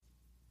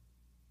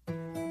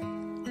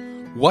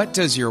What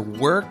does your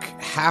work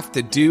have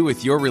to do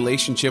with your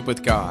relationship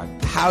with God?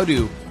 How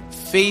do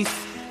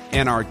faith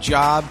and our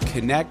job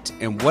connect,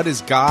 and what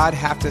does God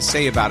have to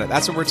say about it?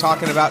 That's what we're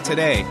talking about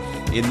today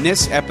in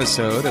this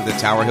episode of the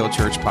Tower Hill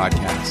Church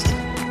Podcast.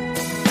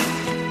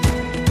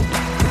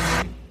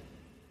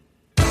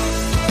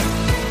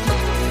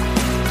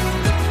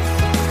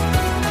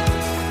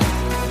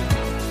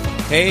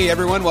 Hey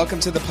everyone, welcome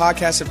to the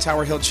podcast of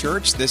Tower Hill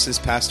Church. This is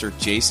Pastor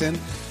Jason.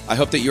 I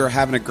hope that you're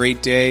having a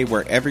great day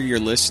wherever you're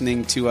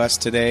listening to us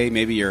today.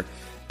 Maybe you're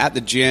at the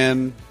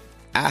gym,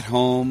 at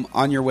home,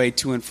 on your way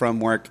to and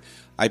from work.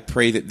 I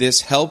pray that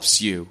this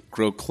helps you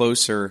grow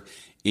closer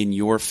in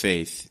your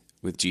faith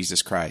with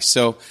Jesus Christ.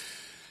 So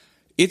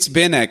it's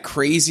been a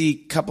crazy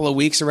couple of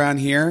weeks around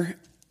here.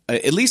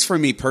 At least for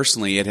me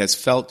personally, it has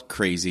felt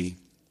crazy.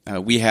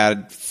 We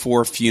had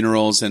 4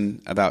 funerals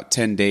in about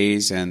 10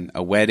 days and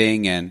a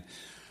wedding, and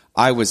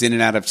I was in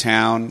and out of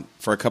town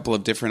for a couple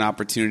of different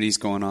opportunities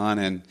going on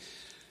and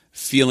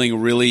feeling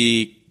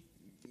really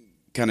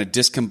kind of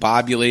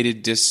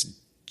discombobulated,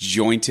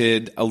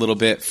 disjointed a little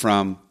bit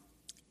from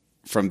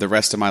the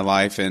rest of my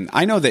life. And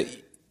I know that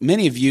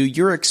many of you,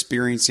 you're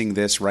experiencing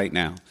this right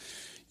now.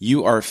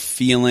 You are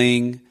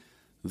feeling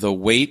the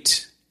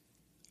weight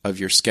of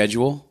your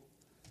schedule.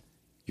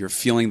 You're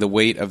feeling the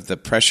weight of the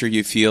pressure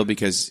you feel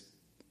because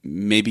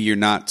maybe you're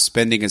not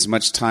spending as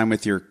much time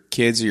with your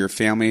kids or your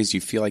family as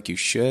you feel like you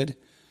should.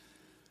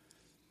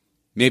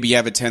 Maybe you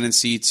have a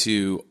tendency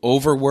to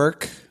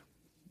overwork.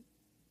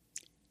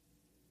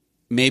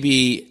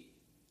 Maybe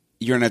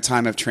you're in a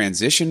time of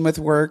transition with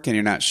work and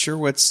you're not sure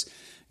what's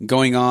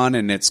going on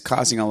and it's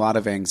causing a lot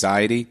of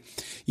anxiety.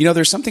 You know,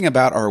 there's something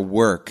about our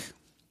work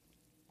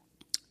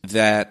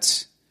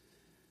that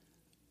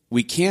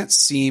we can't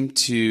seem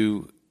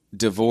to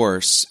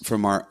divorce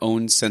from our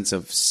own sense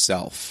of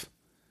self.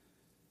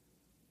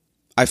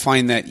 I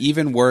find that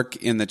even work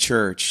in the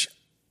church,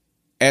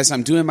 as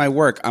I'm doing my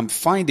work, I'm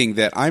finding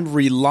that I'm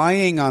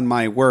relying on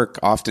my work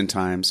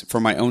oftentimes for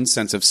my own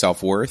sense of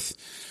self-worth,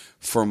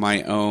 for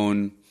my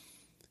own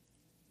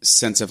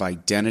sense of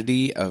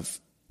identity, of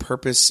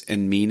purpose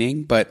and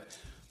meaning. But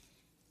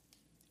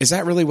is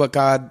that really what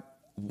God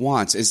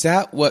wants? Is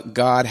that what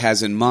God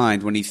has in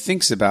mind when he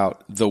thinks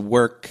about the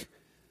work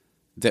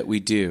that we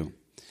do?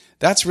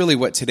 That's really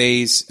what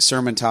today's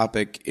sermon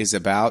topic is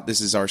about.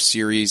 This is our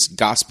series,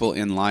 Gospel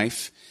in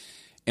Life,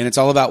 and it's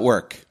all about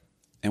work.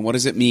 And what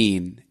does it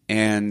mean?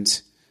 And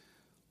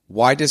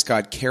why does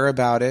God care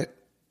about it?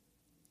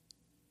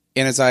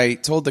 And as I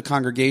told the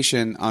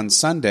congregation on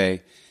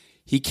Sunday,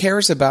 he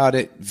cares about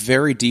it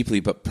very deeply,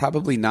 but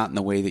probably not in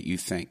the way that you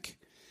think.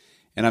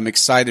 And I'm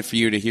excited for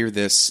you to hear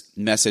this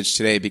message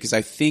today because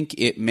I think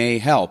it may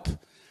help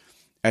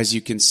as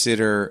you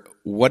consider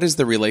what is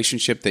the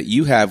relationship that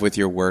you have with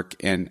your work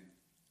and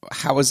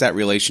how is that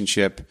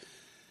relationship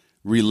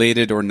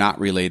related or not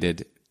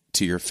related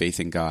to your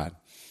faith in God?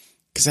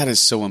 Because that is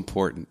so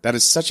important. That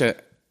is such an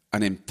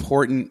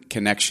important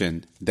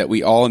connection that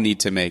we all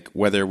need to make,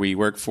 whether we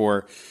work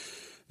for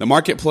the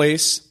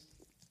marketplace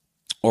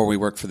or we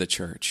work for the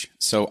church.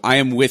 So I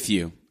am with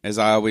you. As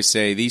I always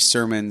say, these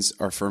sermons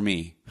are for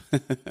me.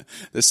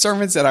 The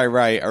sermons that I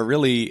write are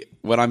really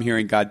what I'm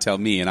hearing God tell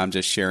me, and I'm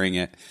just sharing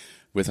it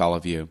with all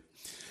of you.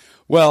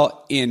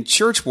 Well, in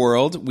church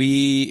world,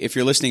 if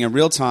you're listening in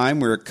real time,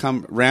 we're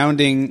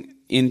rounding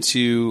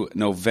into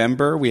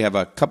November. We have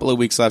a couple of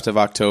weeks left of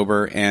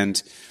October,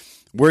 and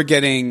we're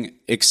getting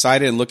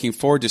excited and looking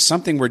forward to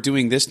something we're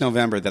doing this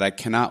November that I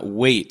cannot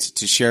wait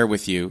to share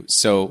with you.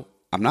 So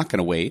I'm not going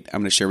to wait. I'm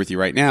going to share with you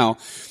right now.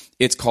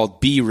 It's called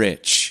Be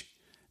Rich.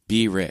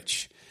 Be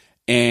Rich.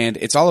 And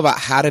it's all about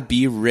how to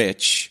be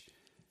rich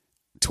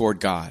toward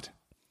God.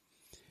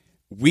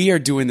 We are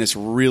doing this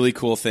really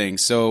cool thing.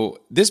 So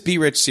this Be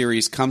Rich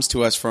series comes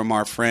to us from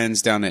our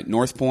friends down at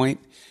North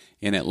Point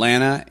in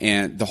Atlanta,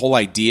 and the whole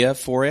idea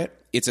for it,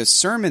 it's a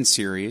sermon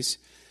series,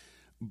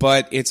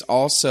 but it's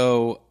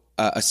also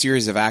a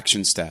series of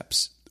action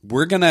steps.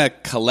 We're going to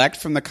collect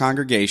from the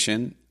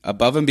congregation,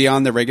 above and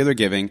beyond the regular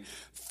giving,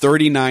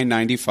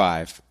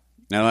 $39.95.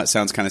 Now that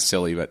sounds kind of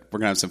silly, but we're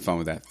going to have some fun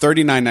with that.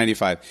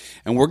 $39.95.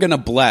 And we're going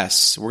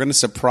to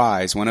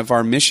surprise one of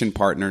our mission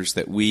partners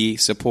that we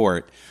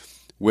support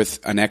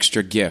with an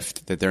extra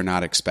gift that they're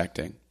not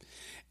expecting.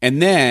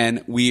 And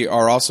then we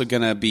are also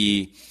going to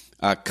be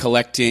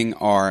collecting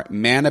our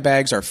manna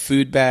bags, our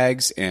food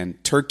bags,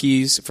 and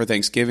turkeys for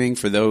Thanksgiving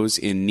for those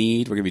in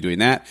need. We're going to be doing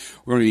that.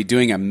 We're going to be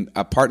doing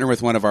a partner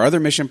with one of our other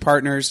mission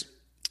partners,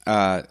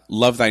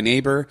 Love Thy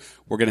Neighbor.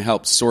 We're going to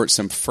help sort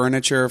some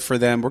furniture for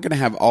them. We're going to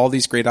have all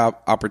these great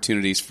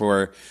opportunities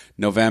for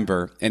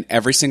November, and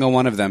every single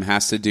one of them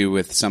has to do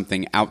with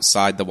something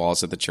outside the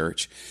walls of the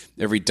church.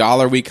 Every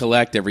dollar we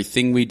collect,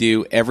 everything we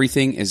do,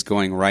 everything is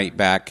going right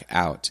back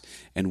out,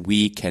 and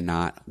we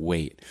cannot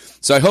wait.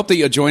 So I hope that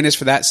you'll join us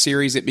for that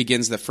series. It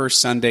begins the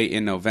first Sunday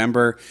in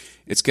November.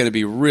 It's going to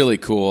be really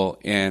cool,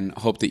 and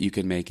hope that you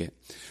can make it.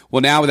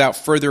 Well, now, without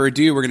further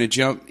ado, we're going to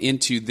jump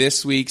into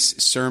this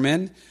week's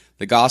sermon,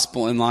 the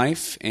gospel in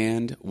life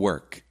and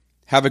work.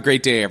 Have a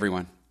great day,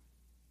 everyone.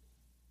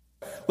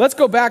 let's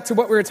go back to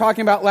what we were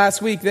talking about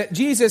last week, that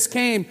Jesus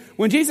came.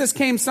 When Jesus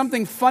came,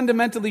 something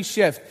fundamentally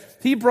shifted.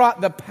 He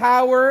brought the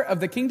power of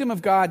the kingdom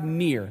of God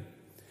near.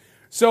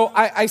 So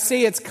I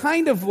say it's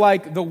kind of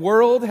like the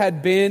world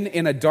had been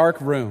in a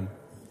dark room.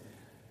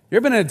 You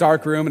ever been in a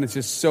dark room and it's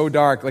just so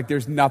dark, like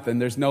there's nothing,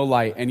 there's no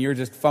light, and you're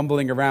just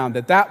fumbling around?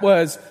 That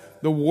was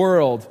the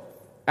world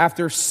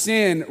after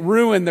sin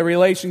ruined the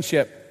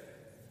relationship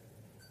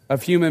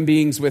of human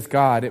beings with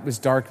God. It was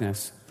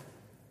darkness.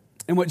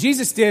 And what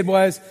Jesus did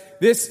was,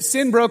 this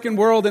sin-broken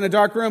world in a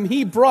dark room,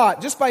 he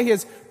brought, just by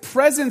his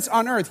presence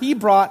on earth, he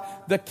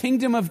brought the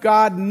kingdom of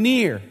God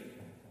near,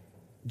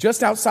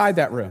 just outside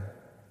that room.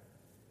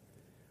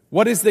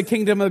 What is the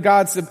kingdom of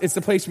God? It's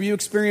the place where you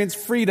experience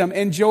freedom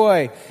and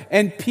joy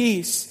and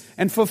peace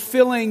and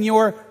fulfilling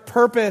your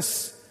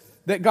purpose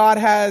that God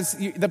has,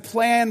 the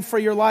plan for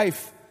your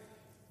life.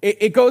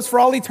 It goes for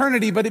all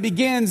eternity, but it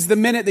begins the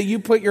minute that you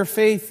put your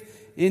faith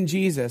in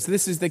Jesus.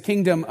 This is the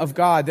kingdom of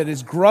God that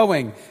is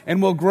growing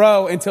and will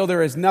grow until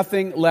there is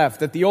nothing left,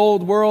 that the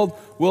old world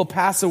will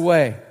pass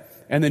away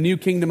and the new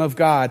kingdom of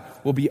God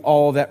will be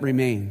all that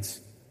remains.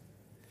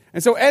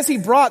 And so as he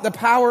brought the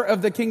power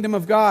of the kingdom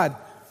of God,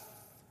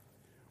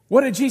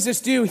 what did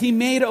Jesus do? He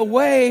made a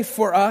way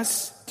for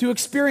us to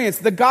experience.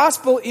 The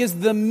gospel is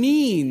the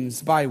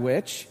means by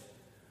which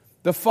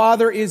the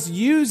Father is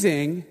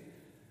using,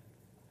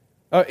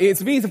 it's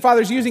the means the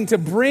Father is using to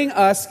bring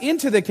us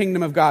into the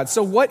kingdom of God.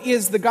 So what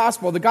is the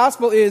gospel? The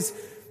gospel is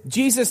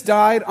Jesus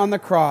died on the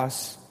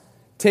cross,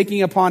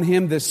 taking upon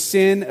him the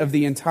sin of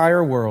the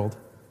entire world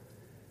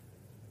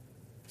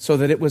so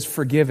that it was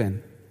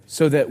forgiven,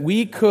 so that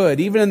we could,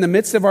 even in the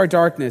midst of our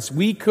darkness,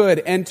 we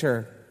could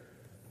enter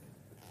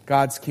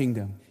God's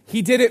kingdom.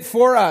 He did it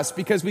for us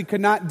because we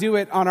could not do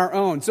it on our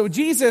own. So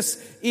Jesus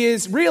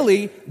is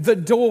really the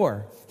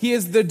door. He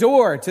is the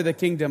door to the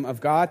kingdom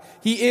of God.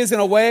 He is, in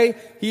a way,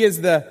 he is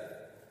the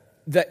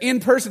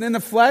in-person, in the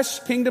flesh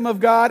kingdom of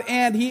God,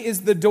 and he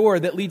is the door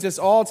that leads us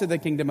all to the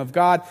kingdom of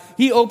God.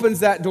 He opens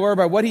that door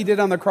by what he did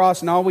on the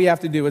cross, and all we have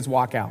to do is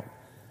walk out.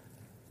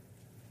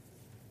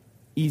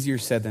 Easier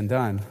said than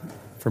done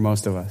for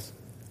most of us.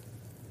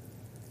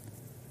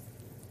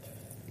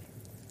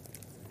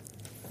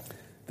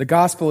 The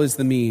gospel is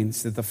the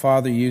means that the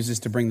Father uses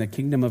to bring the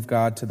kingdom of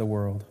God to the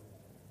world.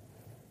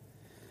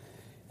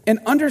 And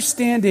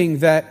understanding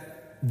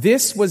that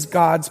this was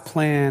God's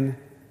plan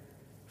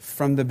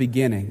from the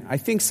beginning. I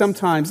think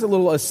sometimes, a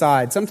little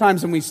aside,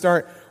 sometimes when we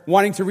start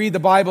wanting to read the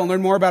Bible and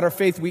learn more about our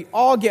faith, we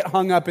all get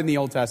hung up in the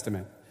Old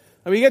Testament.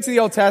 We get to the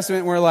Old Testament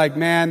and we're like,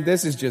 man,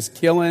 this is just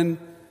killing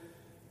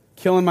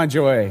my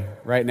joy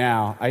right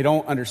now. I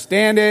don't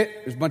understand it.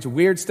 There's a bunch of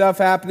weird stuff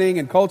happening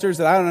in cultures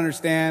that I don't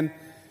understand.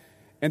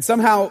 And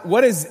somehow,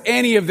 what does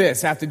any of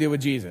this have to do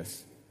with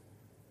Jesus?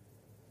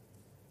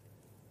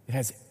 It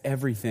has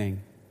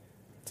everything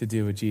to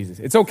do with Jesus.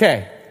 It's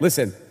okay.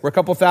 Listen, we're a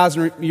couple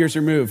thousand years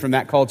removed from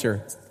that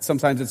culture.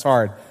 Sometimes it's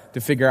hard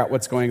to figure out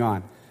what's going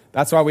on.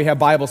 That's why we have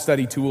Bible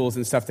study tools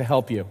and stuff to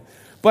help you.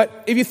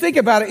 But if you think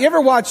about it, you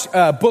ever watch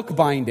book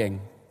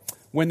binding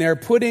when they're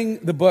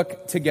putting the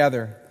book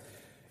together?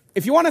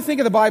 If you want to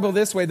think of the Bible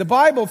this way, the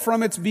Bible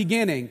from its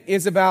beginning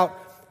is about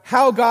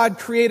how God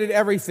created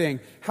everything,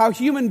 how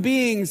human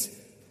beings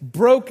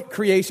broke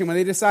creation when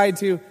they decided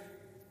to,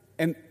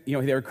 and they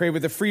were created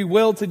with the free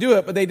will to do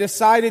it, but they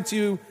decided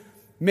to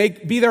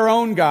be their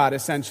own God,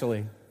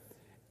 essentially.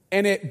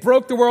 And it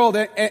broke the world,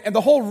 and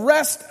the whole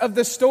rest of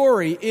the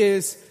story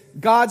is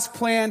God's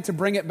plan to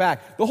bring it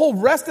back. The whole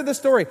rest of the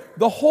story,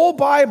 the whole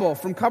Bible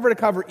from cover to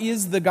cover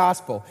is the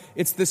gospel.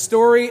 It's the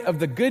story of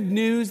the good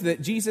news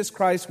that Jesus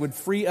Christ would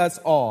free us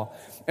all.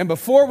 And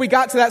before we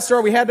got to that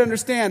story, we had to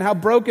understand how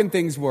broken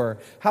things were,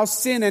 how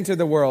sin entered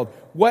the world,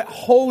 what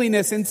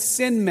holiness and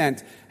sin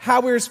meant,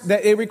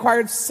 that it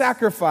required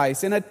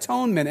sacrifice and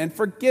atonement and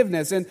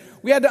forgiveness. And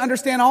we had to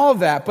understand all of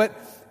that. But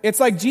it's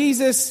like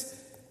Jesus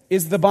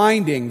is the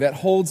binding that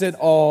holds it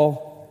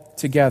all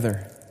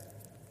together.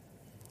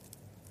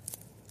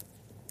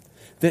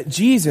 That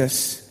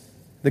Jesus,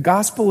 the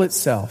gospel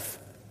itself,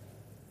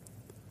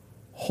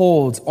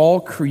 holds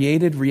all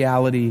created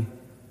reality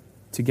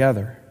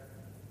together.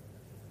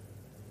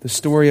 The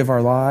story of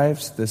our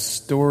lives, the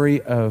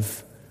story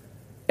of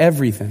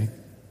everything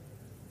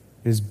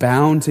is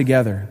bound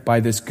together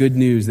by this good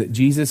news that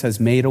Jesus has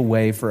made a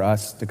way for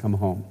us to come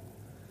home.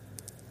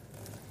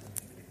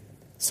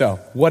 So,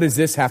 what does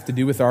this have to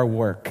do with our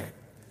work?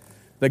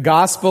 The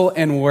gospel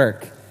and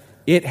work,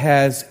 it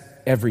has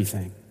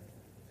everything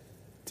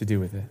to do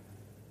with it.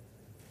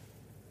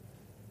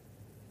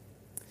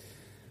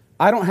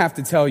 I don't have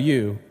to tell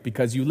you,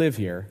 because you live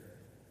here,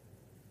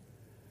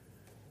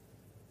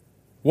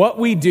 what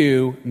we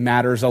do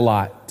matters a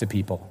lot to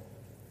people.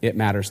 It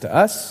matters to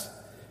us.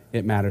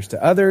 It matters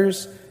to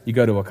others. You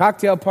go to a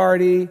cocktail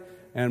party,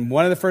 and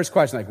one of the first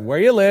questions, like, where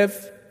you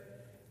live,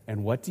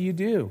 and what do you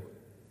do?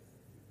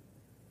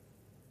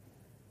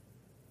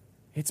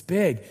 It's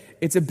big.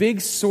 It's a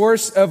big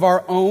source of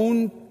our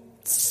own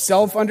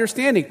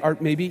self-understanding, or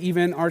maybe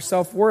even our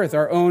self-worth,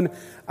 our own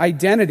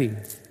identity.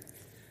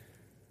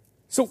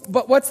 So,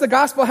 but what's the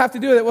gospel have to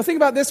do with it? Well, think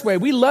about it this way.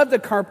 We love to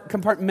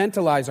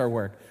compartmentalize our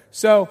work.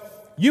 So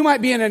you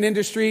might be in an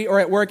industry or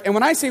at work, and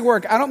when I say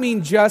work, I don't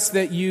mean just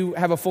that you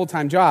have a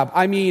full-time job.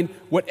 I mean,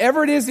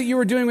 whatever it is that you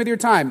are doing with your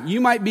time. You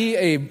might be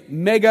a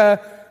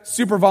mega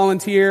super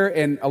volunteer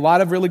in a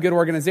lot of really good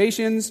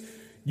organizations.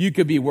 You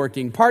could be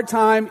working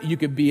part-time. You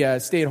could be a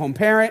stay-at-home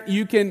parent.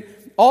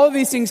 All of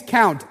these things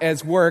count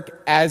as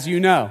work, as you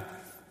know.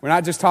 We're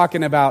not just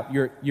talking about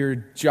your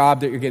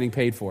job that you're getting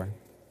paid for.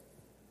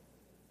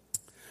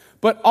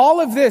 But all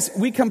of this,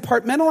 we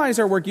compartmentalize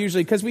our work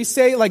usually because we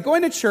say, like,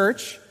 going to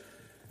church,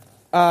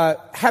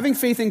 having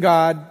faith in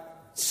God,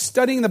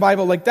 studying the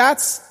Bible, like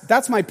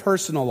that's my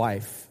personal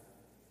life.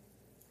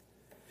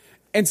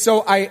 And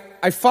so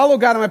I follow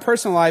God in my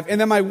personal life, and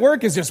then my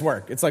work is just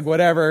work. It's like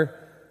whatever,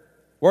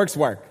 work's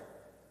work.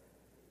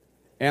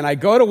 And I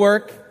go to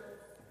work,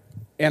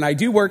 and I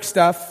do work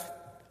stuff,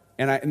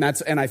 and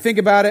I think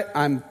about it.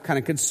 I'm kind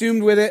of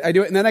consumed with it. I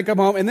do it, and then I come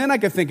home, and then I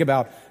can think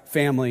about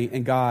family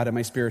and God and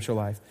my spiritual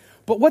life.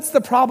 But what's the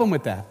problem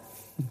with that?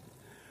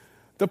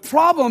 The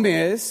problem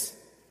is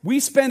we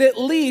spend at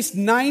least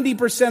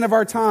 90% of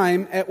our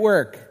time at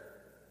work.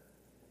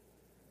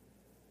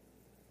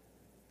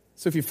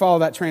 So if you follow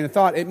that train of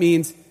thought, it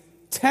means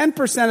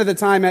 10% of the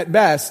time at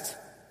best,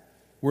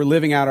 we're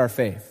living out our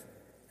faith.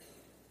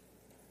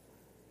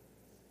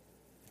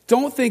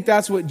 Don't think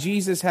that's what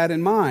Jesus had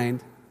in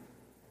mind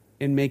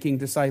in making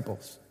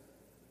disciples.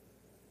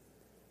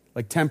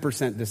 Like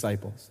 10%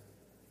 disciples.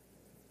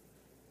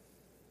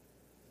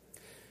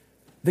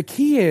 The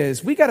key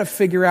is we got to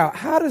figure out,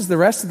 how does the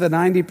rest of the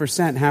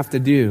 90% have to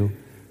do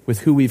with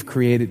who we've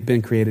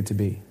been created to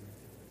be?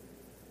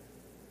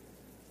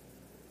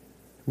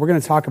 We're going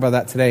to talk about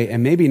that today,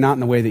 and maybe not in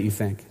the way that you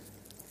think.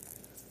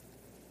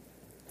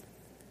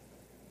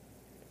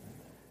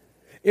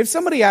 If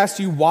somebody asked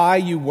you why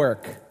you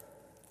work,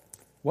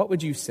 what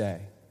would you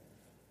say?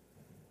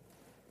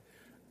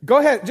 Go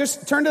ahead,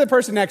 just turn to the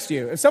person next to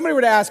you. If somebody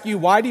were to ask you,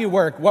 why do you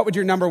work, what would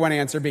your number one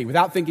answer be?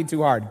 Without thinking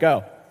too hard,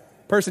 go.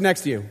 Person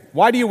next to you,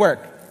 why do you work?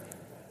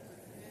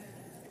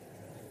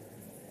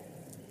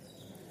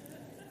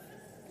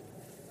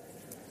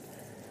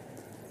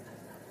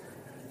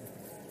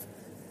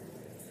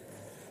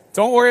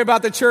 Don't worry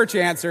about the church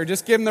answer,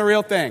 just give them the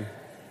real thing.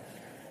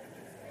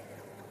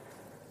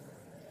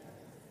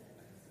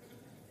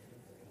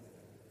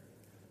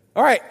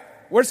 All right,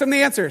 what are some of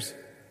the answers?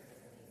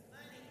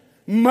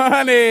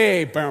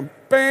 Money. Bum,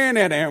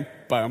 bam,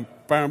 bum,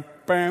 bum,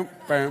 bum,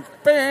 bum,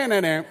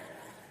 bam.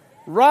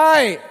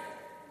 Right.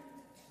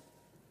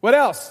 What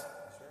else?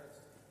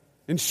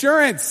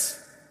 Insurance.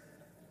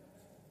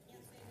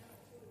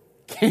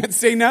 Can't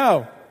say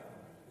no.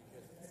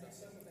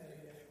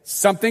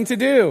 Something to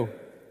do.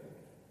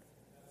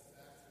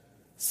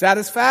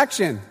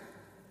 Satisfaction.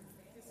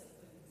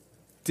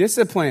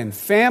 Discipline.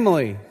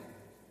 Family.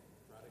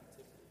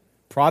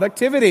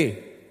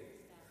 Productivity.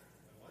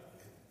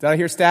 Did I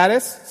hear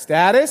status?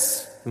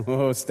 Status?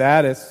 Oh,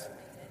 status.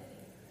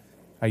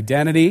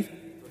 Identity.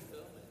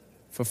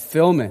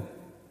 Fulfillment.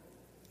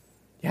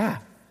 Yeah.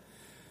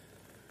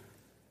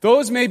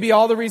 Those may be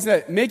all the reasons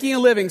that making a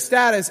living,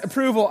 status,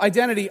 approval,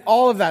 identity,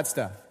 all of that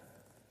stuff.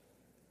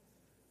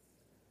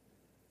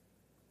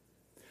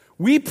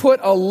 We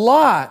put a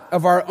lot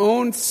of our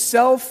own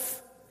self-worth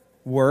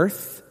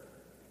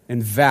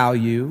and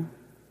value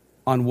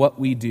on what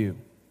we do.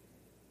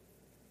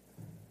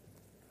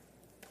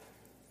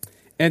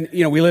 And,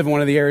 we live in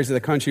one of the areas of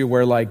the country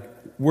where,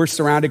 we're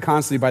surrounded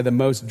constantly by the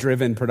most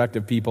driven,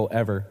 productive people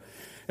ever.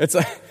 It's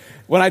like,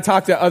 when I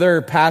talk to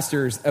other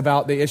pastors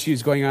about the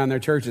issues going on in their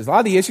churches, a lot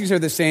of the issues are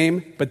the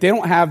same, but they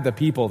don't have the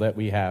people that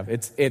we have.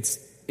 It's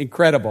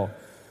incredible.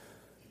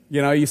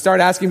 You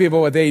start asking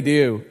people what they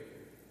do,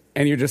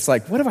 and you're just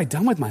like, what have I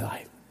done with my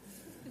life?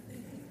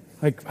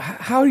 Like,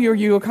 how are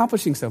you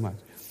accomplishing so much?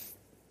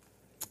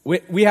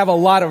 We have a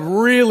lot of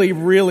really,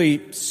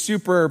 really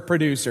super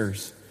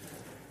producers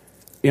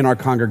in our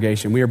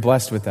congregation. We are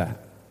blessed with that.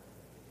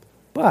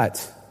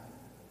 But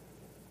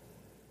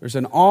there's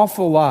an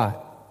awful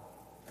lot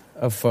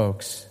of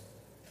folks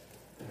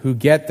who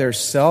get their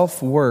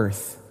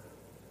self-worth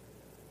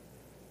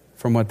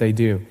from what they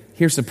do.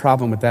 Here's the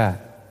problem with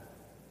that.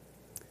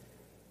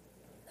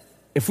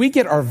 If we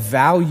get our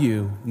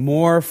value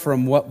more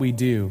from what we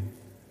do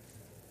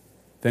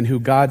than who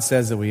God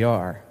says that we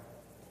are,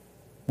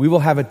 we will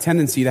have a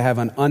tendency to have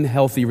an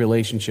unhealthy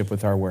relationship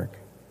with our work.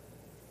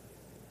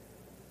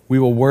 We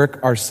will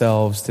work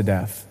ourselves to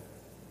death.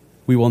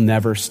 We will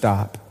never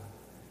stop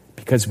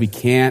because we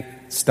can't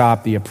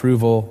stop the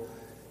approval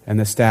and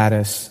the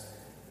status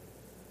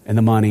and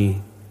the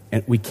money,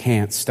 and we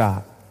can't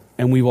stop.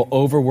 And we will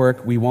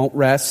overwork. We won't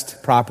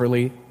rest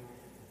properly.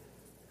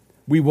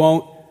 We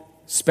won't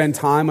spend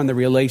time on the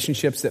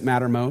relationships that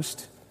matter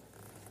most.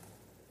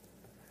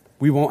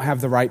 We won't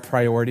have the right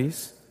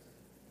priorities.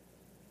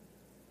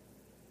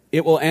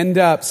 It will end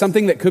up,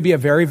 something that could be a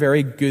very,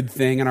 very good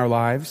thing in our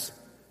lives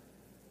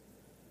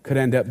could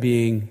end up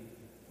being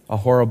a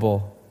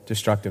horrible,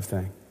 destructive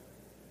thing.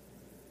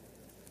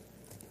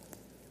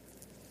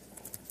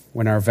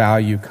 when our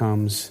value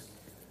comes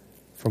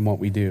from what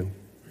we do.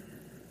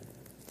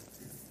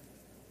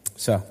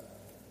 So,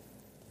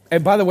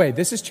 and by the way,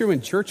 this is true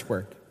in church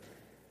work.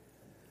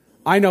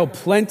 I know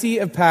plenty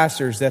of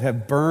pastors that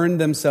have burned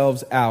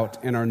themselves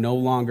out and are no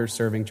longer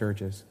serving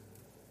churches.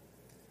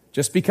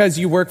 Just because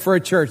you work for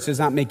a church does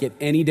not make it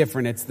any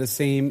different. It's the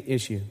same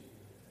issue.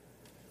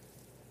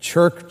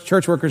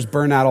 Church workers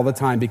burn out all the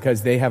time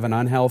because they have an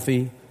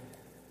unhealthy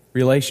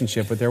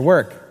relationship with their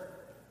work.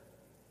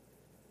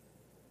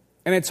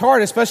 And it's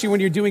hard, especially when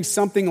you're doing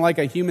something like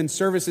a human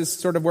services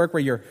sort of work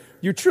where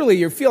you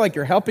feel like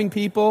you're helping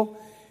people.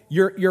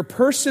 Your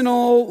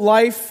personal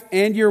life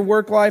and your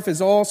work life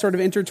is all sort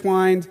of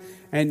intertwined,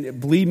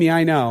 and believe me,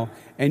 I know,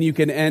 and you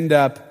can end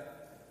up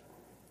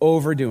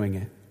overdoing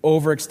it,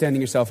 overextending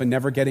yourself and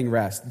never getting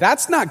rest.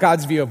 That's not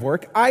God's view of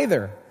work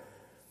either.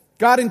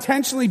 God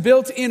intentionally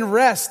built in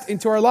rest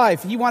into our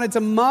life. He wanted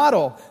to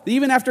model that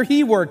even after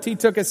he worked, he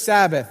took a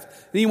Sabbath.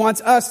 And he wants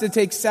us to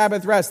take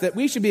Sabbath rest that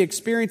we should be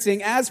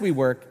experiencing as we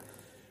work.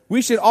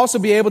 We should also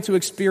be able to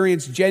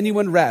experience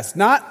genuine rest,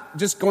 not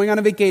just going on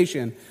a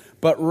vacation,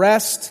 but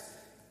rest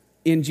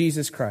in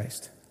Jesus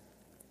Christ.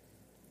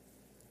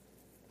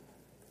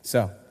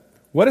 So,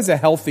 what does a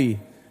healthy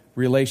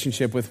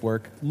relationship with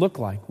work look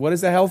like? What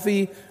is a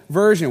healthy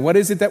version? What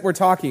is it that we're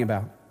talking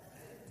about?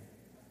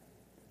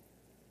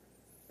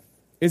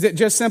 Is it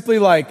just simply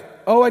like,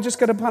 oh, I just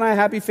got to put on a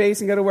happy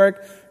face and go to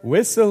work,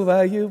 whistle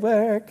while you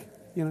work,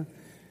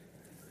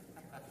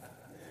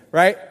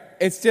 Right?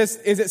 Is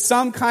it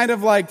some kind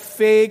of like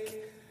fake,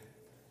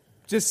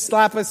 just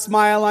slap a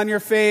smile on your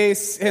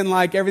face and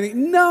like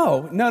everything?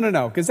 No,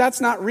 because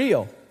that's not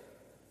real.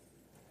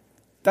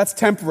 That's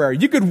temporary.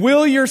 You could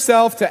will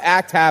yourself to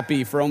act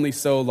happy for only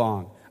so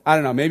long. I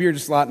don't know, maybe you're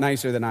just a lot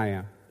nicer than I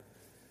am.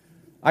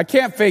 I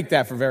can't fake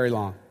that for very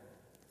long.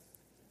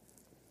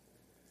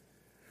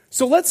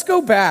 So let's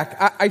go back.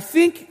 I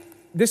think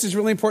this is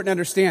really important to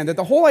understand that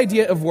the whole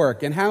idea of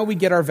work and how we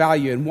get our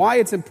value and why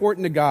it's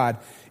important to God,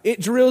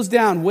 it drills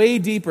down way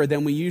deeper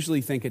than we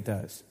usually think it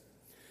does.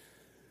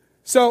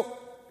 So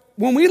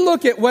when we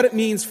look at what it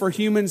means for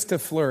humans to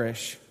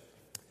flourish,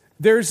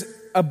 there's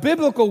a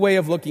biblical way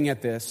of looking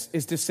at this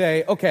is to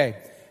say, okay,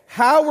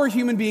 how were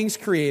human beings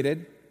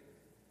created?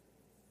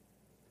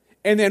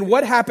 And then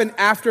what happened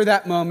after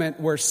that moment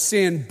where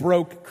sin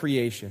broke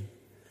creation?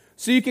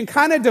 So you can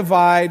kind of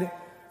divide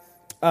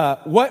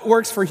what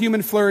works for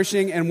human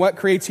flourishing and what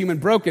creates human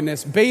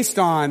brokenness based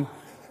on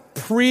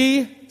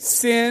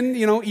pre-sin,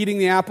 eating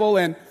the apple.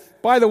 And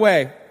by the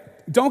way,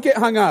 don't get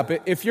hung up.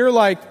 If you're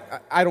like,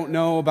 I don't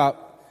know about,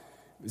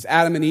 is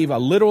Adam and Eve a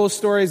literal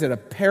story? Is it a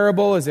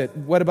parable?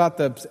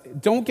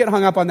 Don't get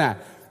hung up on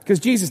that, because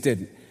Jesus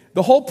didn't.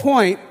 The whole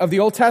point of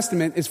the Old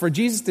Testament is for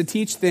Jesus to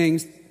teach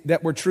things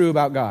that were true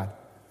about God.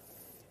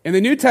 In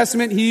the New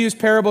Testament, he used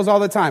parables all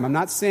the time. I'm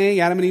not saying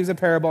Adam and Eve is a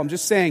parable. I'm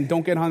just saying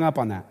don't get hung up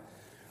on that.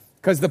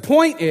 Because the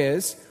point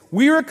is,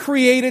 we were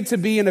created to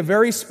be in a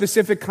very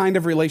specific kind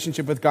of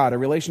relationship with God, a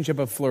relationship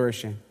of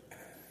flourishing.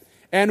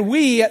 And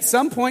we, at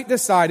some point,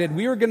 decided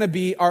we were going to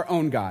be our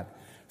own God.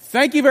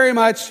 Thank you very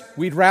much.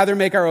 We'd rather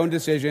make our own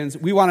decisions.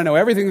 We want to know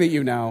everything that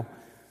you know.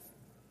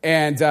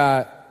 And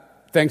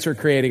thanks for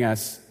creating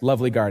us,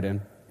 lovely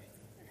garden.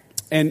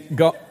 And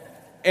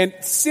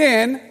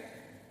sin,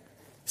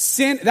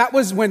 that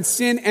was when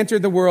sin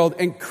entered the world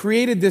and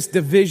created this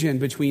division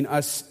between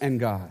us and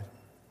God.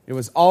 It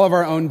was all of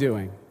our own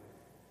doing.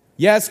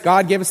 Yes,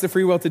 God gave us the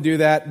free will to do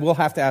that. We'll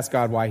have to ask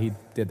God why he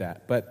did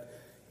that. But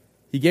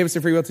he gave us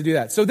the free will to do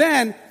that. So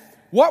then,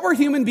 what were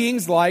human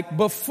beings like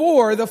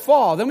before the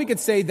fall? Then we could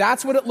say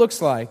that's what it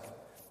looks like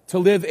to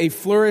live a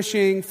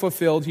flourishing,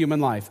 fulfilled human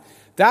life.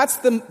 That's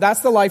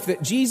the life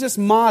that Jesus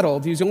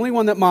modeled. He's the only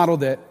one that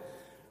modeled it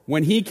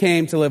when he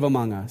came to live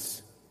among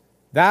us.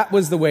 That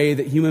was the way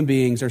that human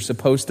beings are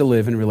supposed to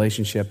live in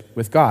relationship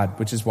with God,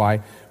 which is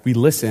why we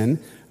listen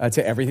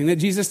to everything that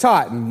Jesus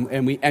taught,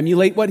 and we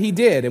emulate what he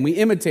did, and we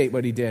imitate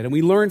what he did, and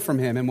we learn from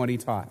him and what he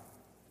taught.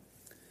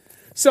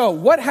 So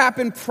what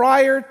happened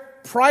prior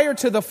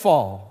to the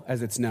fall,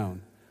 as it's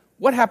known?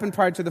 What happened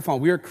prior to the fall?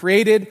 We were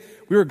created.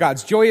 We were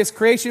God's joyous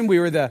creation. We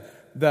were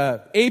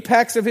the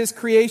apex of his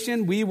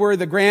creation. We were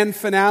the grand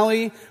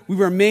finale. We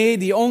were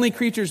made, the only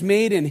creatures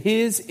made in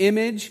his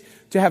image,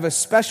 to have a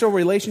special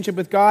relationship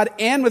with God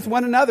and with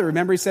one another.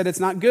 Remember, he said it's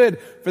not good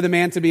for the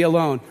man to be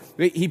alone.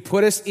 He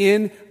put us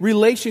in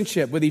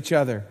relationship with each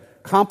other,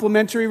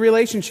 complementary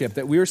relationship,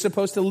 that we were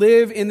supposed to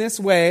live in this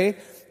way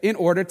in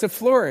order to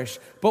flourish.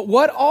 But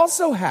what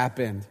also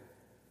happened?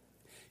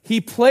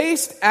 He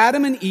placed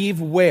Adam and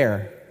Eve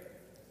where?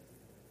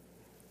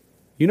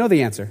 You know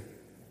the answer.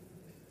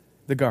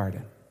 The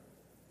garden.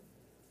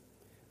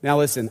 Now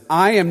listen,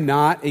 I am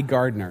not a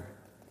gardener.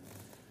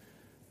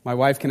 My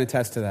wife can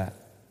attest to that.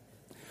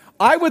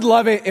 I would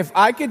love it if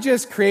I could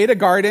just create a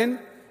garden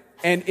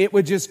and it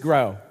would just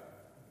grow.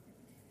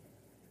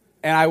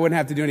 And I wouldn't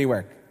have to do any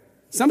work.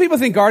 Some people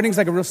think gardening's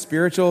like a real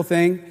spiritual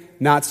thing.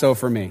 Not so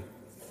for me.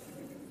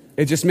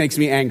 It just makes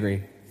me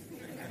angry.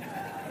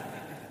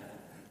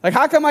 Like,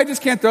 how come I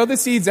just can't throw the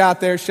seeds out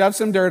there, shove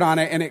some dirt on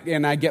it,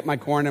 and I get my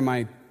corn and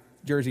my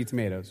Jersey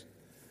tomatoes.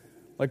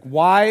 Like,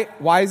 why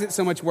is it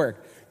so much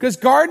work? Because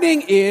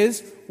gardening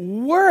is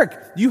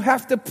work. You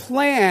have to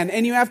plan,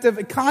 and you have to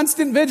have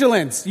constant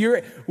vigilance.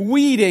 You're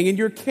weeding, and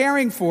you're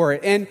caring for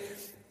it, and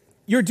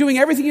you're doing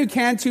everything you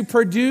can to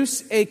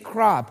produce a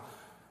crop.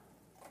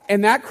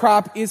 And that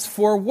crop is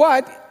for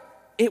what?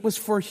 It was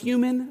for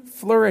human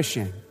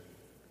flourishing.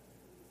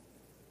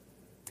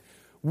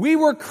 We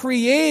were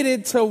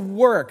created to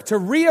work, to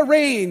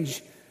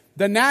rearrange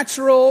the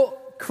natural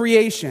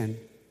creation,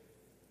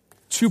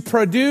 to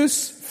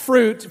produce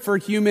fruit for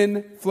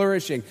human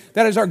flourishing.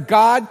 That is our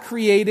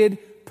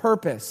God-created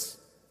purpose.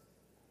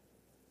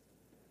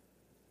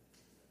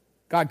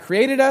 God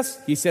created us.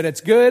 He said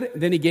it's good.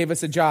 Then he gave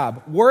us a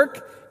job.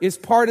 Work is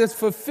part of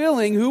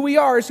fulfilling who we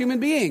are as human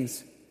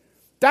beings.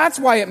 That's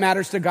why it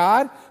matters to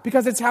God,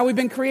 because it's how we've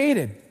been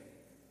created.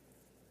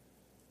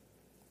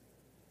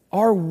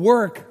 Our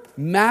work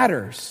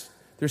matters.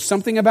 There's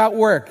something about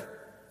work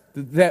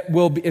that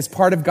is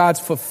part of God's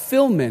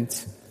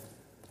fulfillment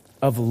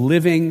of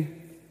living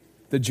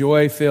the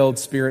joy-filled,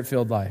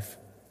 spirit-filled life.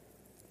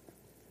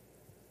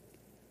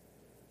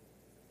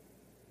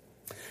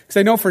 Because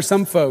I know for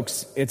some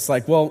folks, it's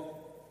like, well,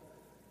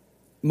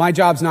 my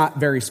job's not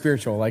very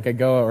spiritual. Like I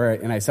go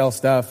and I sell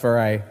stuff, or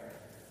I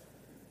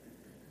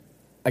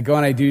go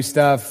and I do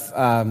stuff.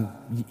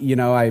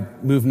 I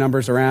move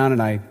numbers around,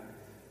 and I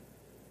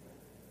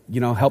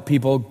help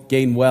people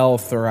gain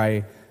wealth,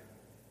 or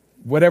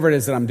whatever it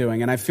is that I'm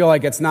doing. And I feel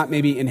like it's not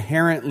maybe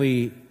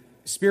inherently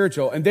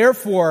spiritual, and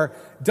therefore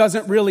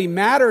doesn't really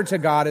matter to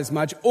God as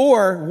much,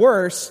 or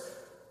worse,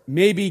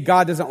 maybe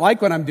God doesn't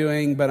like what I'm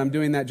doing, but I'm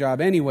doing that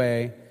job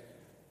anyway.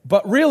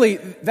 But really,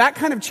 that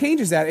kind of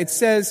changes that. It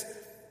says,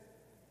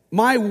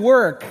 my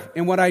work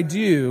and what I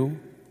do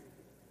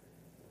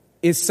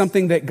is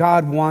something that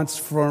God wants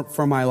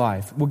for my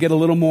life. We'll get a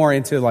little more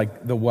into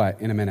like the what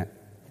in a minute.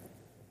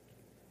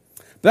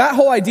 That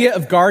whole idea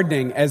of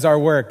gardening as our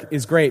work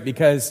is great,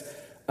 because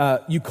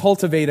you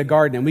cultivate a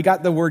garden. And we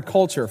got the word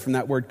culture from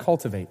that word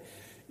cultivate.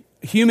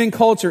 Human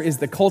culture is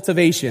the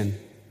cultivation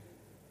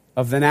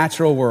of the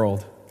natural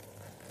world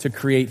to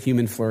create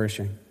human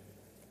flourishing.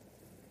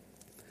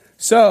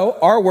 So,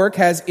 our work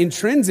has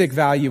intrinsic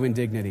value and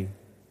dignity.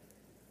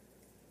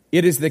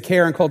 It is the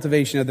care and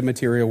cultivation of the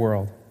material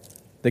world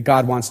that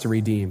God wants to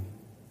redeem.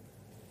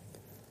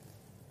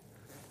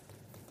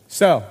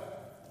 So,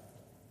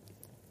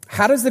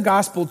 how does the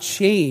gospel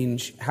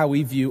change how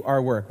we view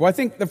our work? Well, I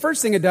think the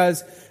first thing it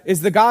does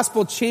is the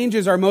gospel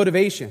changes our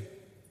motivation.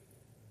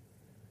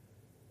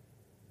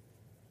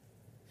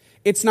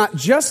 It's not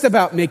just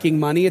about making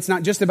money. It's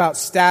not just about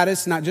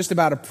status, not just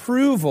about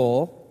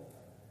approval.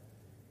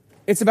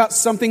 It's about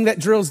something that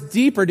drills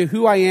deeper to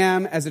who I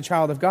am as a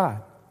child of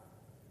God.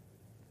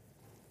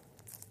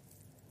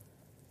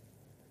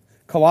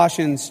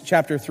 Colossians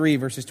chapter 3,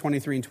 verses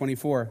 23 and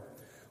 24.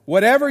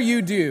 Whatever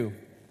you do,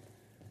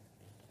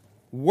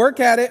 work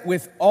at it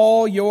with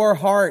all your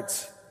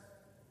heart.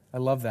 I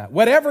love that.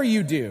 Whatever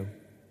you do,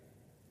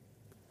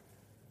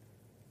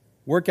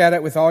 work at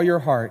it with all your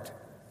heart,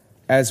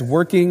 as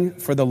working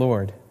for the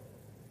Lord,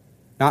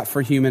 not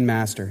for human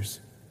masters,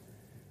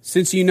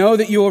 since you know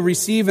that you will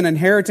receive an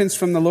inheritance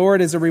from the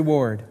Lord as a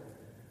reward.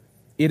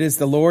 It is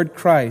the Lord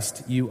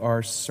Christ you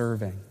are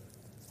serving.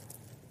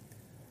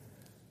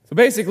 So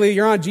basically,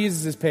 you're on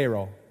Jesus'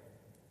 payroll.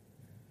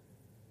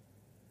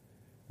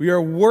 We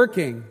are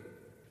working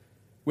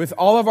with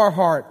all of our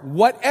heart,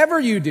 whatever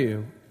you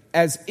do,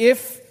 as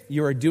if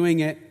you are doing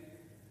it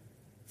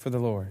for the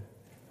Lord.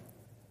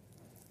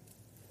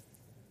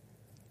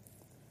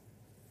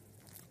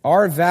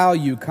 Our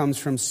value comes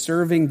from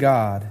serving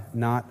God,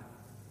 not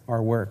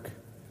our work.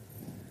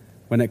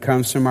 When it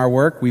comes from our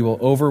work, we will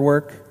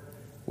overwork.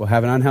 We'll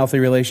have an unhealthy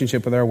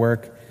relationship with our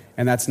work,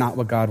 and that's not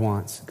what God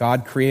wants.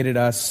 God created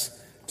us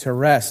to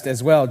rest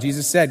as well.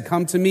 Jesus said,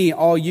 "Come to me,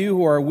 all you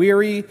who are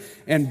weary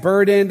and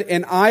burdened,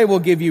 and I will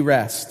give you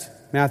rest."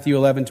 Matthew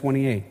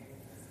 11:28.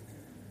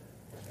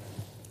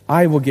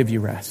 I will give you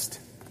rest.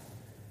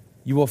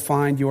 You will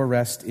find your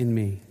rest in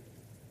me.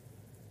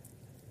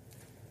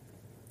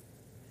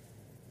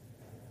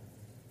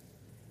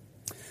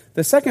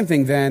 The second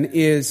thing then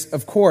is,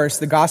 of course,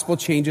 the gospel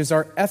changes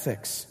our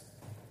ethics.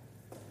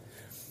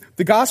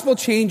 The gospel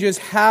changes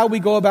how we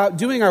go about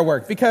doing our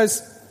work.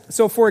 Because,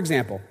 for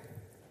example,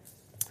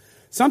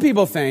 some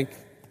people think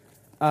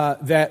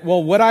that,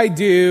 what I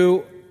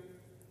do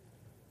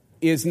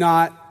is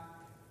not,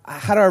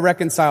 how do I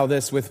reconcile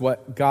this with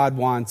what God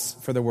wants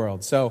for the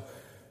world? So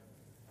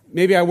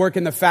maybe I work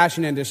in the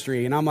fashion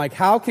industry, and I'm like,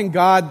 how can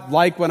God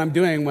like what I'm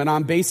doing when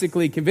I'm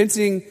basically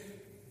convincing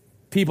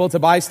people to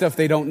buy stuff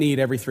they don't need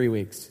every 3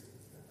 weeks?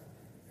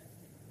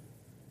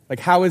 Like,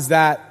 how is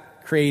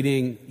that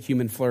creating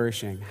human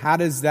flourishing? How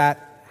does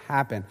that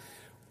happen?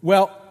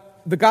 Well,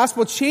 the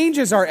gospel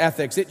changes our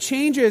ethics. It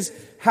changes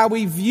how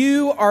we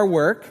view our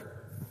work.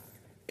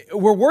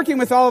 We're working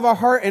with all of our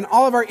heart and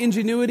all of our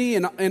ingenuity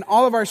and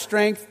all of our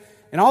strength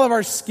and all of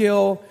our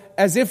skill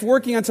as if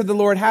working unto the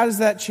Lord. How does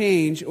that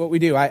change what we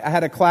do? I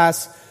had a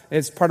class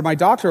as part of my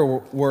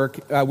doctoral work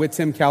with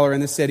Tim Keller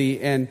in the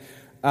city, and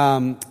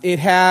It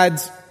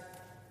had,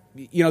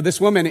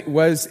 this woman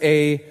was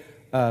a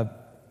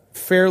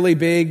fairly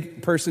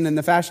big person in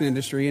the fashion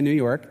industry in New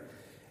York,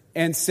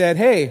 and said,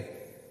 hey,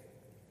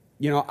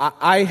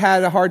 I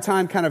had a hard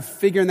time kind of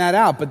figuring that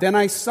out, but then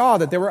I saw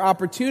that there were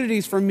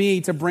opportunities for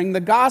me to bring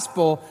the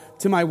gospel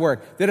to my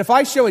work. That if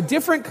I show a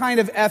different kind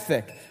of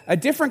ethic, a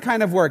different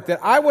kind of work, that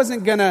I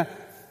wasn't gonna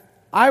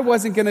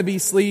be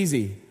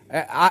sleazy.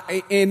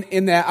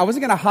 In that I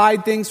wasn't gonna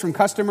hide things from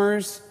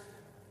customers.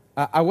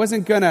 I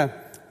wasn't gonna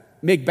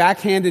make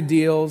backhanded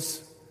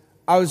deals.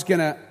 I was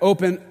gonna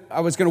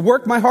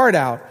work my heart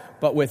out,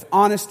 but with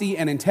honesty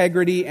and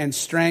integrity and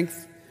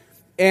strength.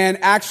 And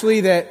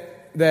actually that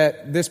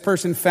this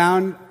person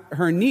found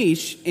her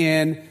niche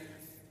in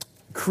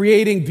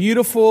creating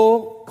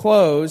beautiful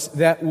clothes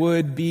that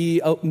would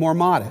be more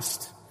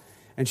modest.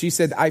 And she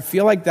said, I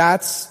feel like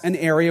that's an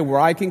area where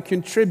I can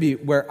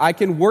contribute, where I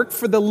can work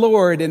for the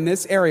Lord in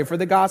this area, for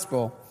the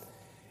gospel,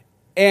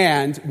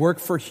 and work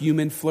for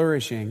human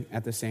flourishing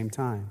at the same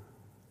time.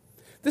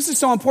 This is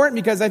so important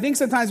because I think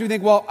sometimes we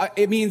think, well,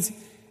 it means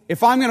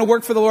if I'm going to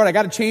work for the Lord, I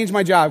got to change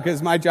my job,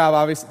 because my job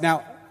obviously...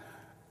 Now,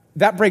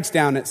 that breaks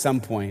down at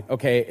some point,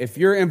 okay? If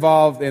you're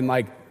involved in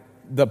like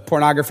the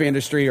pornography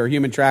industry or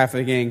human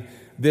trafficking,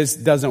 this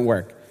doesn't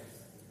work,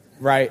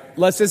 right?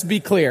 Let's just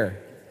be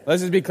clear.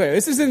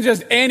 This isn't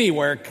just any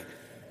work.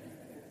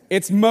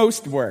 It's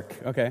most work,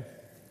 okay?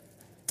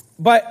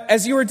 But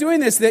as you are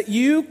doing this, that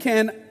you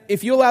can,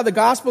 if you allow the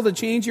gospel to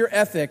change your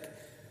ethic,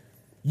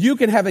 you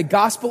can have a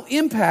gospel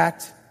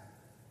impact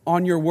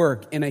on your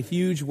work in a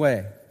huge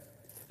way.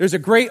 There's a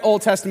great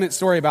Old Testament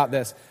story about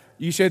this.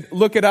 You should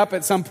look it up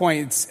at some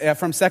point. It's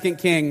from 2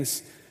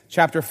 Kings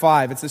chapter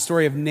 5. It's the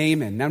story of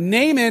Naaman. Now,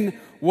 Naaman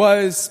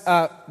was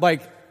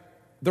like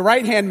the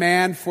right-hand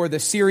man for the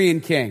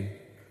Syrian king.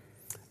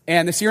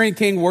 And the Syrian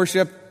king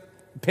worshiped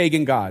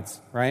pagan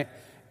gods, right?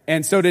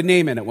 And so did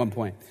Naaman at one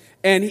point.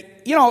 And,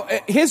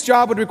 his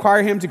job would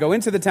require him to go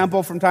into the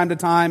temple from time to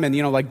time and,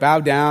 like bow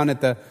down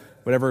at the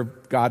whatever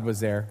god was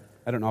there.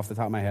 I don't know off the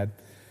top of my head.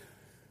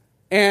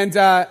 And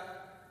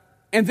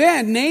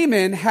then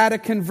Naaman had a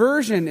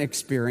conversion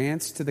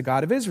experience to the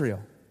God of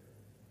Israel.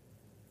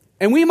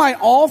 And we might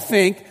all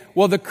think,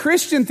 well, the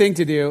Christian thing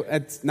to do,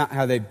 that's not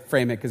how they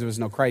frame it because there was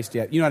no Christ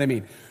yet. You know what I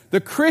mean?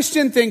 The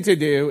Christian thing to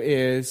do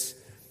is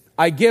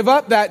I give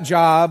up that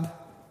job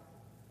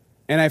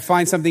and I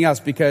find something else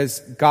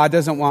because God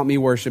doesn't want me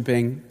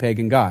worshiping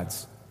pagan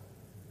gods.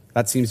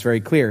 That seems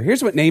very clear.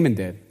 Here's what Naaman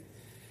did.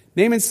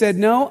 Naaman said,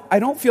 no, I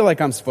don't feel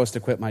like I'm supposed to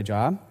quit my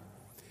job.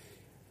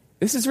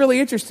 This is really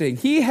interesting.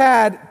 He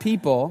got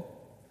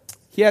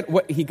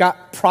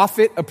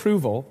prophet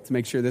approval to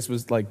make sure this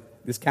was like,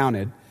 this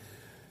counted.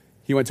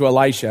 He went to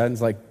Elisha and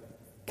was like,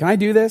 can I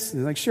do this? And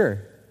he's like,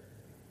 sure.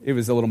 It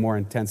was a little more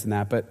intense than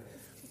that, but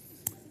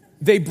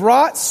they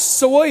brought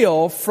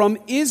soil from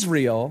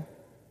Israel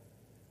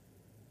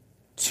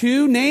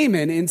to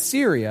Naaman in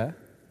Syria.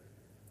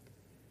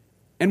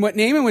 And what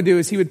Naaman would do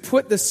is he would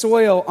put the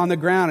soil on the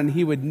ground and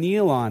he would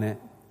kneel on it.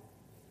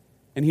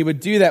 And he would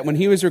do that when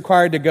he was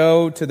required to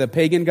go to the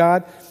pagan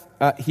god.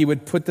 He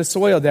would put the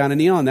soil down and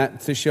kneel on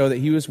that to show that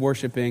he was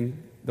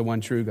worshiping the one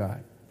true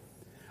God.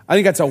 I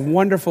think that's a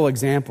wonderful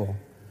example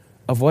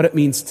of what it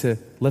means to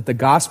let the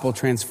gospel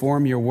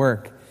transform your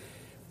work.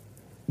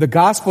 The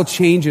gospel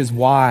changes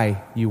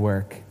why you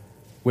work,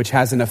 which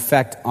has an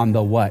effect on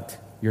the what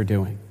you're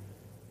doing.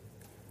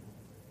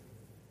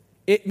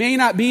 It may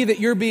not be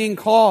that you're being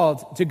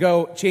called to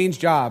go change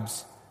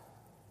jobs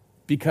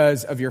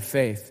because of your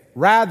faith.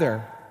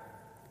 Rather,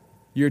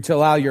 you're to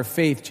allow your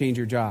faith change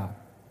your job.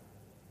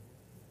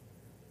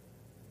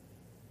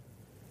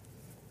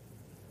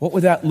 What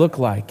would that look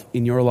like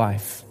in your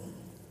life?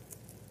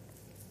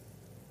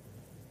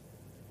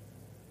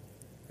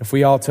 If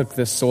we all took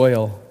the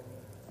soil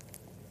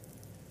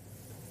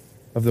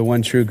of the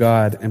one true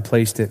God and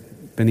placed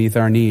it beneath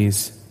our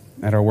knees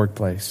at our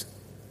workplace.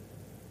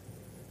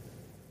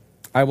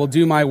 I will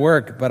do my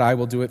work, but I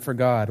will do it for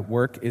God.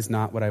 Work is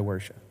not what I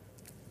worship.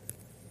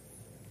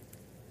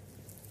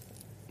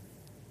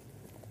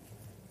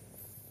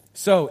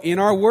 So, in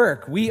our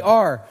work, we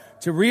are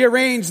to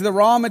rearrange the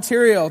raw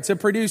material to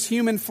produce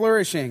human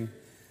flourishing.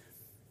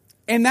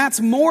 And that's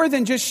more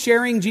than just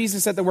sharing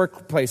Jesus at the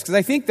workplace, because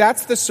I think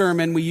that's the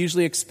sermon we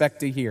usually expect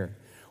to hear.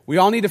 We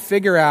all need to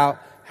figure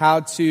out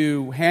how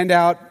to hand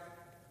out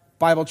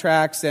Bible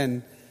tracts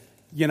and,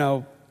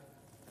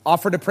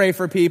 offer to pray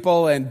for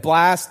people and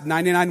blast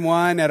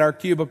 99.1 at our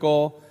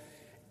cubicle.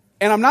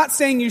 And I'm not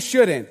saying you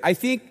shouldn't. I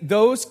think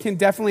those can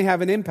definitely have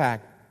an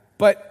impact.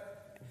 But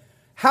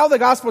how the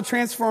gospel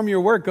transforms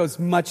your work goes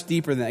much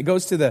deeper than that. It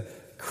goes to the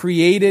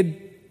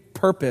created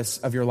purpose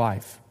of your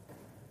life.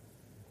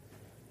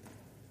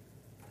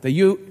 That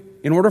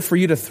in order for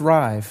you to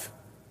thrive,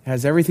 it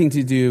has everything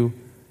to do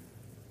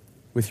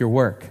with your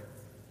work.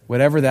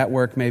 Whatever that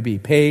work may be.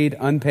 Paid,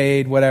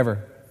 unpaid,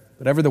 whatever.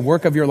 Whatever the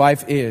work of your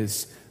life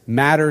is,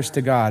 matters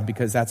to God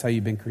because that's how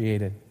you've been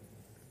created.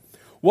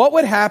 What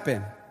would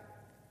happen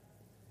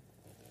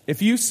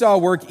if you saw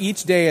work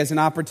each day as an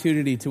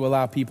opportunity to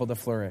allow people to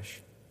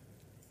flourish?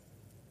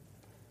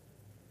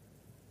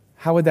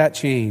 how would that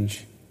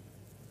change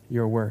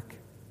your work?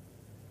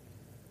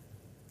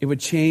 It would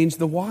change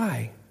the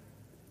why.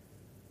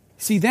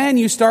 See, then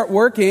you start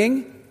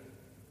working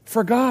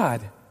for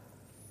God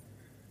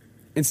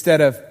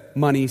instead of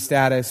money,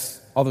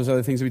 status, all those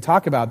other things we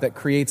talk about that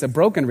creates a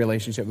broken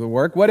relationship with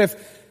work. What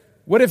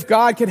if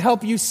God could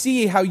help you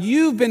see how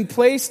you've been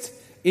placed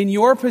in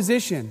your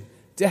position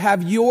to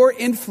have your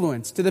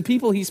influence to the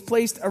people He's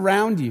placed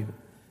around you?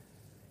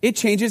 It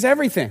changes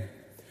everything.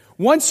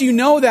 Once you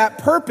know that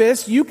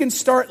purpose, you can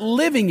start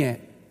living it.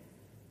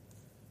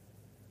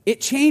 It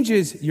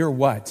changes your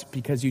what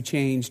because you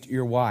changed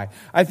your why.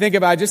 I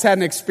just had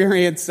an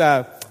experience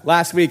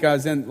last week. I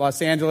was in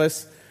Los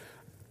Angeles.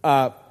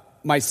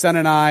 My son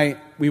and I,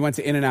 we went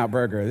to In-N-Out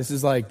Burger. This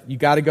is like, you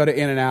got to go to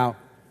In-N-Out.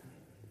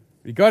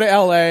 You go to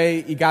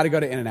LA, you got to go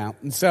to In-N-Out.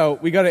 And so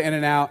we go to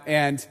In-N-Out,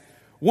 and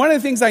one of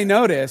the things I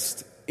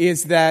noticed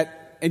is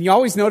that, and you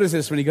always notice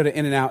this when you go to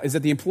In-N-Out, is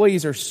that the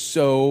employees are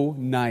so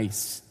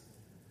nice.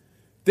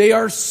 They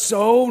are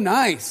so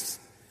nice.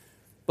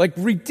 Like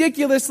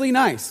ridiculously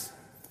nice.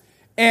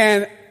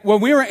 And when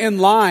we were in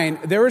line,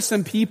 there were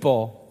some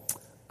people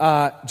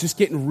just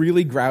getting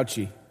really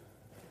grouchy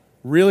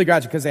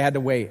because they had to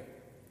wait.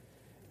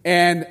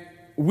 And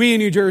we in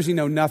New Jersey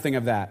know nothing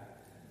of that.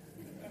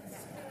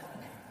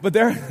 But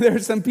there are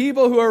some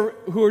people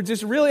who are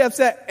just really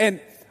upset. And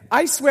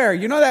I swear,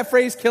 you know that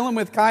phrase, kill them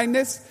with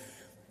kindness?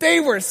 They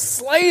were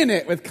slaying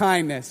it with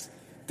kindness.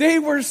 They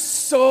were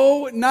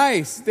so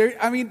nice.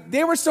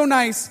 They were so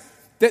nice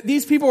that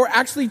these people were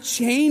actually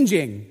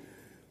changing.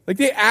 Like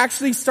they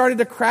actually started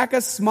to crack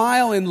a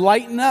smile and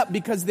lighten up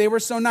because they were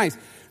so nice.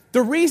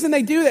 The reason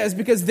they do that is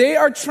because they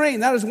are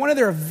trained. That is one of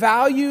their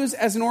values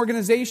as an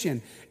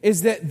organization,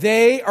 is that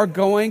they are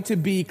going to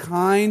be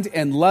kind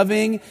and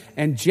loving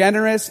and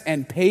generous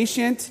and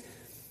patient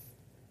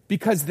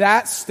because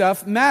that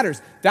stuff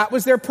matters. That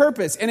was their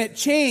purpose, and it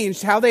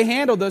changed how they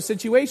handled those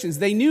situations.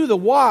 They knew the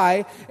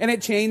why, and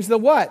it changed the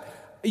what.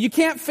 You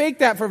can't fake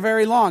that for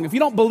very long. If you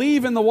don't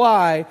believe in the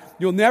why,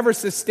 you'll never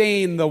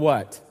sustain the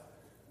what.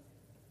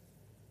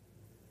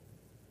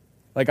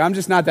 Like, I'm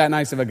just not that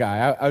nice of a guy.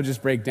 I would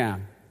just break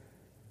down.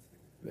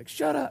 Like,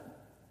 shut up.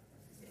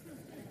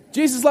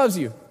 Jesus loves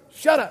you.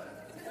 Shut up.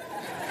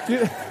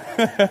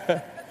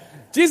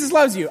 Jesus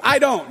loves you. I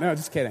don't. No,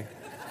 just kidding.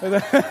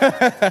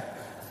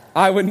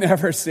 I would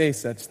never say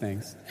such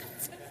things.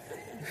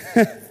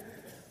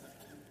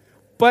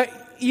 But,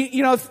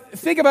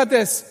 think about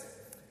this.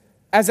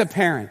 As a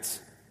parent,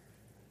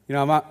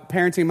 I'm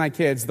parenting my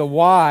kids. The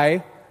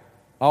why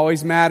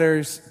always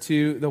matters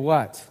to the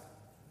what.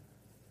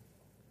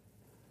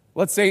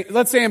 Let's say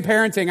in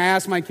parenting, I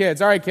ask my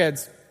kids, all right,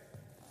 kids,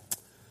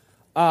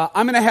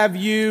 I'm going to have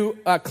you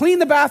clean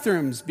the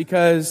bathrooms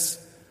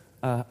because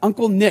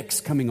Uncle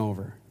Nick's coming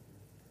over.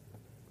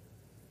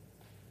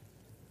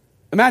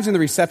 Imagine the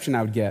reception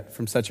I would get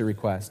from such a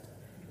request.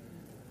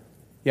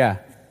 Yeah.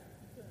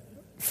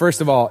 First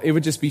of all, it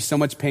would just be so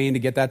much pain to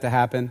get that to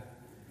happen.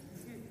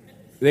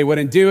 They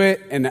wouldn't do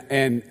it,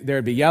 and there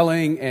would be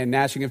yelling and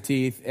gnashing of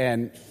teeth,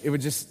 and it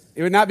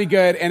would not be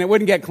good, and it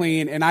wouldn't get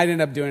clean, and I'd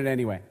end up doing it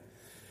anyway.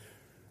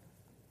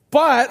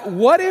 But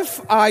what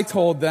if I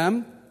told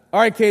them, all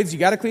right, kids, you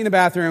got to clean the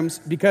bathrooms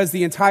because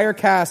the entire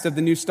cast of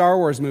the new Star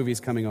Wars movie is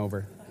coming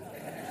over.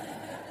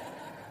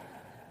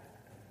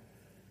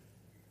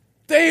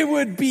 They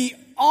would be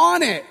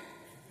on it.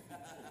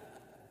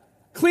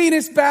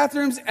 Cleanest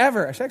bathrooms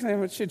ever.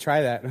 I should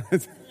try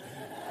that.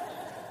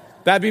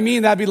 That'd be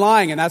mean, that'd be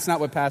lying, and that's not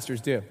what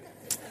pastors do.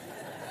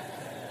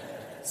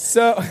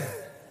 So,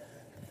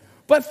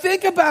 but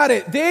think about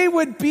it. They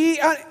would be...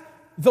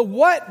 The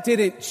what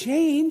didn't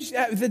change.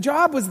 The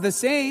job was the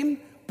same,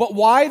 but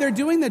why they're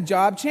doing the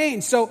job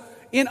changed. So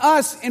in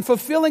us, in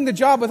fulfilling the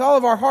job with all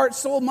of our heart,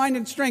 soul, mind,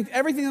 and strength,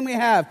 everything that we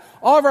have,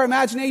 all of our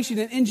imagination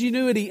and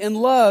ingenuity and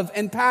love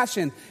and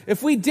passion,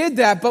 if we did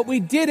that, but we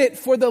did it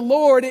for the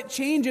Lord, it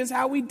changes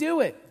how we do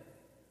it.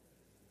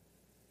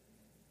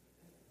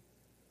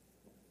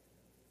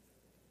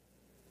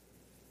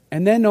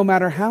 And then no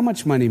matter how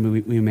much money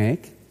we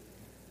make,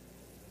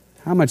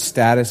 how much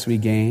status we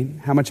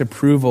gain, how much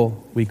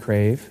approval we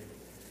crave,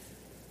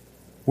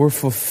 we're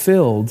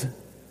fulfilled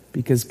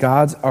because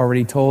God's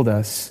already told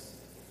us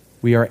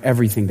we are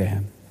everything to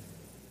Him.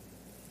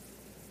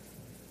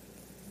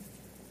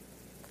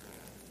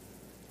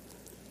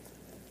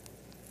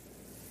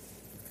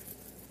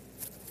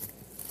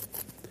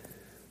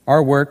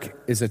 Our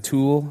work is a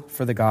tool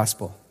for the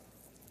gospel.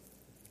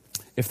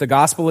 If the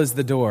gospel is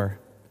the door,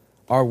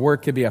 our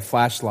work could be a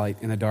flashlight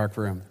in a dark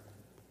room.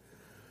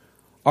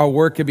 Our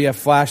work could be a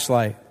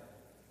flashlight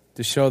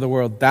to show the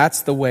world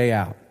that's the way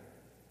out.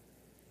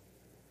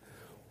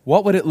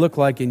 What would it look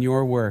like in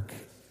your work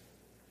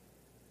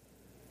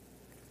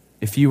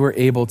if you were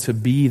able to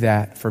be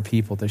that for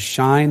people, to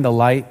shine the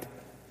light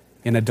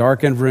in a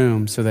darkened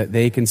room so that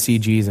they can see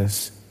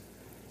Jesus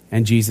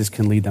and Jesus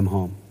can lead them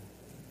home?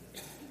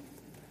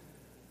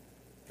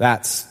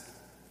 That's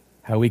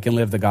how we can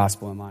live the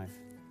gospel in life.